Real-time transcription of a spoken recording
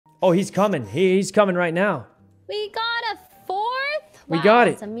Oh, he's coming. He's coming right now. We got a fourth? We got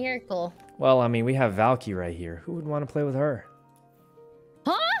it. It's a miracle. Well, I mean, we have Valkyrae right here. Who would want to play with her?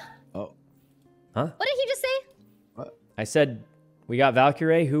 Huh? Oh. Huh? What did he just say? What? I said we got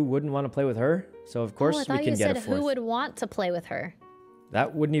Valkyrae. Who wouldn't want to play with her? So, of course, we can get a fourth. Who would want to play with her?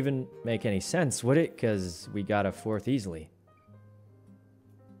 That wouldn't even make any sense, would it? Because we got a fourth easily.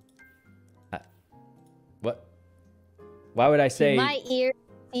 What? Why would I say... Did my ear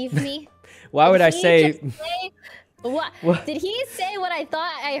deceive me? Why would I say... What? Did he say what I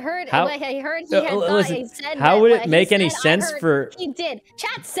thought I heard? How, what I heard he had listen, thought I said. how would it make any sense for... He did.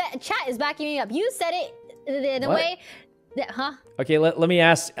 Chat is backing me up. You said it the way... Huh? Okay, let me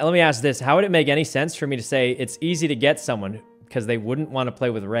ask this. How would it make any sense for me to say it's easy to get someone because they wouldn't want to play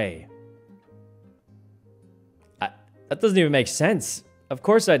with Ray? That doesn't even make sense. Of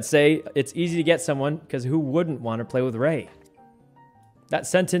course I'd say it's easy to get someone because who wouldn't want to play with Ray? That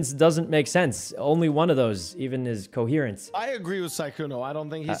sentence doesn't make sense. Only one of those even is coherent. I agree with Sykkuno. I don't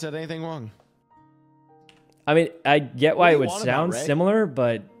think he said anything wrong. I mean, I get why it would sound similar,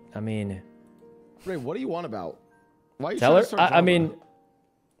 but I mean... Ray, what do you want about? Why are you tell her? I mean...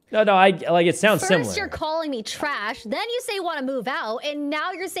 No, like it sounds similar. First you're calling me trash, then you say you want to move out, and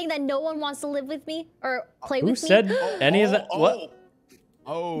now you're saying that no one wants to live with me or play with me? Who said any of that? What?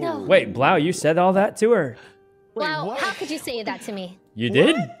 Oh. No. Wait, Blau, you said all that to her? Well, how could you say that to me? You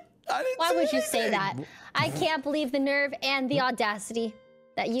did? Why would you say that? I can't believe the nerve and the audacity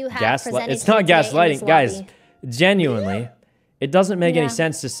that you have presented. It's not gaslighting. Guys, genuinely, it doesn't make any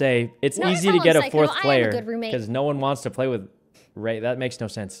sense to say it's easy to get a fourth player because no one wants to play with Ray. That makes no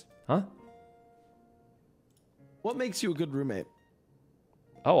sense. Huh? What makes you a good roommate?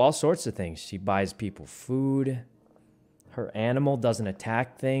 Oh, all sorts of things. She buys people food. Her animal doesn't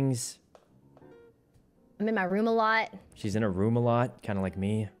attack things. I'm in my room a lot. She's in her room a lot, kind of like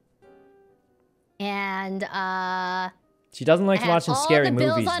me. And she doesn't like watching scary movies,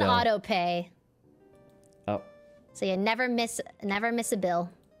 though. all the bills on auto pay. Oh. So you never miss a bill.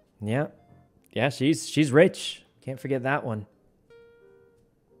 Yeah. Yeah, she's rich. Can't forget that one.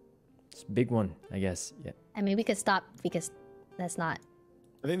 It's a big one, I guess. Yeah. I mean, we could stop because that's not.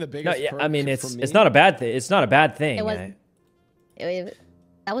 I think the biggest. No, yeah, I mean, it's not a bad thing. It's not a bad thing.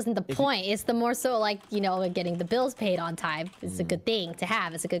 That wasn't the point. It's the more so like, you know, getting the bills paid on time. It's a good thing to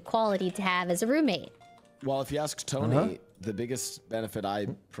have. It's a good quality to have as a roommate. Well, if you ask Tony, the biggest benefit I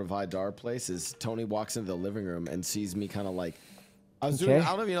provide to our place is Tony walks into the living room and sees me kind of like, I was doing, I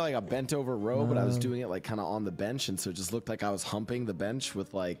don't know if you know, like a bent over row, but I was doing it like kind of on the bench. And so it just looked like I was humping the bench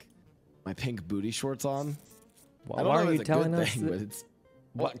with like my pink booty shorts on. Well, I don't know if it's a good thing, but it's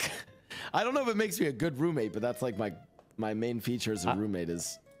what? I don't know if it makes me a good roommate, but that's like my main feature as a roommate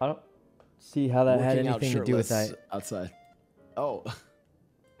is. I don't see how that had anything to do with that. Outside. Oh.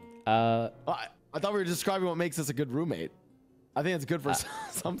 I thought we were describing what makes us a good roommate. I think it's good for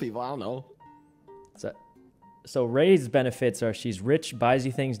some people. I don't know. So Ray's benefits are she's rich, buys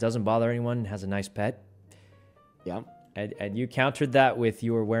you things, doesn't bother anyone, has a nice pet. Yeah. And you countered that with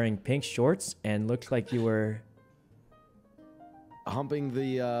you were wearing pink shorts and looked like you were humping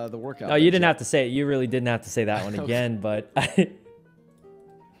the workout. No, you didn't have to say it. You really didn't have to say that one again, but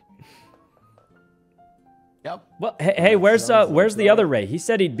Yep. Well, hey, where's the other Ray? He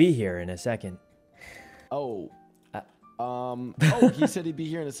said he'd be here in a second. Oh. He said he'd be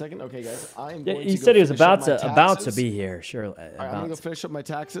here in a second. Okay, guys, I'm going he to said go he was about to be here. Sure. All right, I'm gonna go finish up my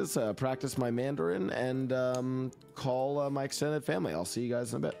taxes, practice my Mandarin, and call my extended family. I'll see you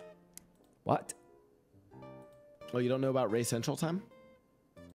guys in a bit. What? Oh, you don't know about Ray Central Time?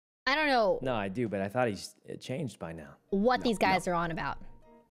 I don't know. No, I do, but I thought it changed by now. What these guys are on about.